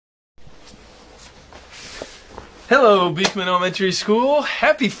Hello, Beekman Elementary School.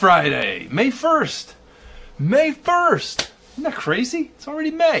 Happy Friday, May 1st. May 1st. Isn't that crazy? It's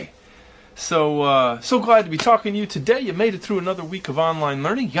already May. So glad to be talking to you today. You made it through another week of online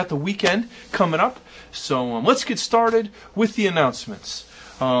learning. You got the weekend coming up. So let's get started with the announcements.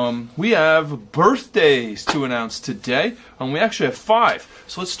 We have birthdays to announce today. We actually have 5.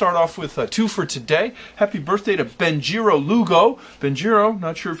 So let's start off with 2 for today. Happy birthday to Benjiro Lugo. Benjiro,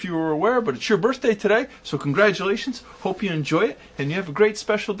 not sure if you were aware, but it's your birthday today. So congratulations. Hope you enjoy it and you have a great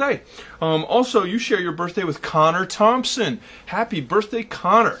special day. Also, you share your birthday with Connor Thompson. Happy birthday,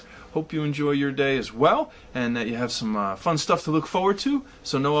 Connor. Hope you enjoy your day as well and that you have some fun stuff to look forward to.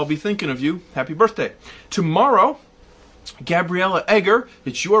 So know I'll be thinking of you. Happy birthday. Tomorrow, Gabriella Egger,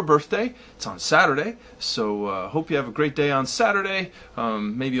 it's your birthday. It's on Saturday, so hope you have a great day on Saturday.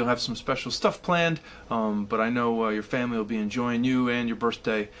 Maybe you'll have some special stuff planned, but I know your family will be enjoying you and your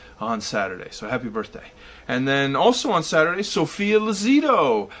birthday on Saturday, so happy birthday. And then also on Saturday, Sophia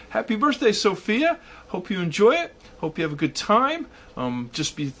Lazito. Happy birthday, Sophia. Hope you enjoy it. Hope you have a good time. I'll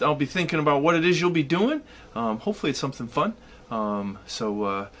be thinking about what it is you'll be doing. Hopefully it's something fun.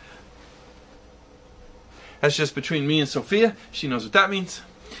 That's just between me and Sophia. She knows what that means.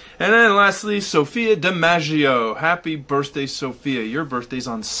 And then lastly, Sophia DiMaggio. Happy birthday, Sophia. Your birthday's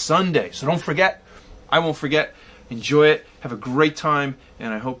on Sunday. So don't forget. I won't forget. Enjoy it. Have a great time.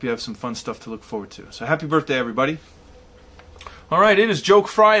 And I hope you have some fun stuff to look forward to. So happy birthday, everybody. All right, it is Joke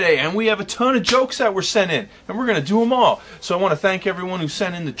Friday, and we have a ton of jokes that were sent in, and we're going to do them all. So I want to thank everyone who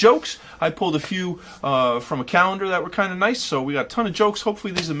sent in the jokes. I pulled a few from a calendar that were kind of nice, so we got a ton of jokes.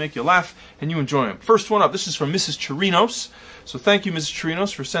 Hopefully these will make you laugh and you enjoy them. First one up, this is from Mrs. Chirinos. So thank you, Mrs.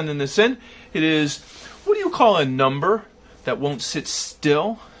 Chirinos, for sending this in. It is, what do you call a number that won't sit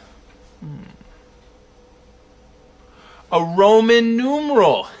still? A Roman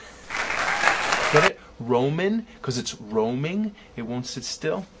numeral. Get it? Roman, because it's roaming, it won't sit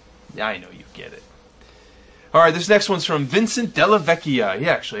still. Yeah, I know you get it. All right, this next one's from Vincent Della Vecchia. He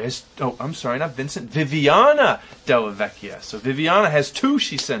actually has, I'm sorry, not Vincent, Viviana Della Vecchia. So Viviana has 2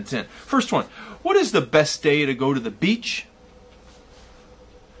 she sent in. First one, what is the best day to go to the beach?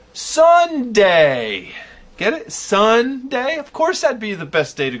 Sunday. Get it? Sunday? Of course that'd be the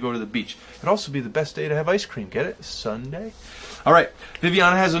best day to go to the beach. It'd also be the best day to have ice cream. Get it? Sunday. All right,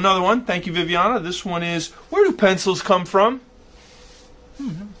 Viviana has another one. Thank you, Viviana. This one is, where do pencils come from?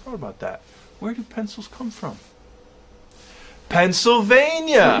 Never thought about that. Where do pencils come from?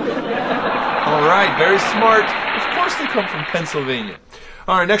 Pennsylvania. All right, very smart. Of course they come from Pennsylvania.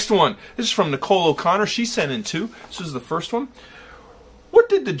 All right, next one. This is from Nicole O'Connor. She sent in 2. This is the first one. What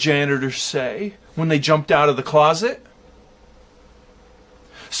did the janitor say when they jumped out of the closet?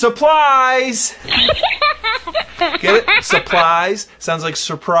 Supplies! Get it? Supplies. Sounds like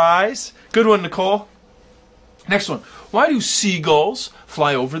surprise. Good one, Nicole. Next one. Why do seagulls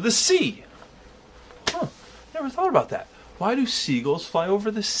fly over the sea? Never thought about that. Why do seagulls fly over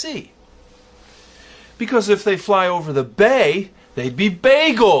the sea? Because if they fly over the bay, they'd be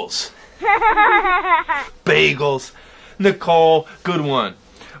bagels. Bagels. Nicole, good one.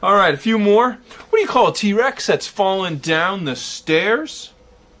 All right, a few more. What do you call a T-Rex that's fallen down the stairs?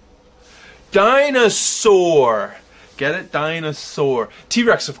 Dinosaur. Get it? Dinosaur.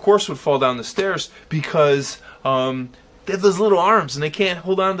 T-Rex, of course, would fall down the stairs because they have those little arms and they can't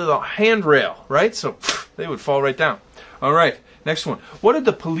hold on to the handrail, right? So they would fall right down. All right, next one. What did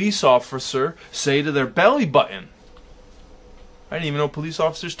the police officer say to their belly button? I didn't even know police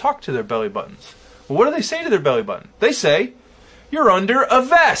officers talk to their belly buttons. Well, what do they say to their belly button? They say, you're under a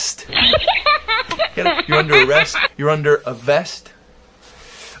vest. Get it? You're under arrest. You're under a vest.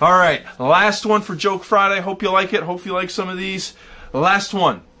 All right, last one for Joke Friday. Hope you like it. Hope you like some of these. Last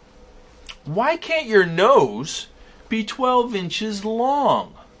one. Why can't your nose be 12 inches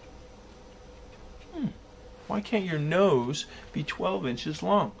long? Why can't your nose be 12 inches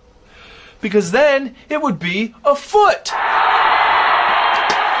long? Because then it would be a foot.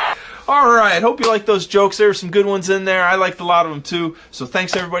 All right, hope you like those jokes. There are some good ones in there. I liked a lot of them too. So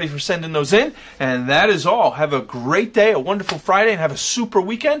thanks everybody for sending those in. And that is all. Have a great day, a wonderful Friday, and have a super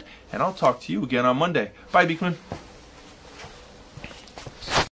weekend. And I'll talk to you again on Monday. Bye, Beekman.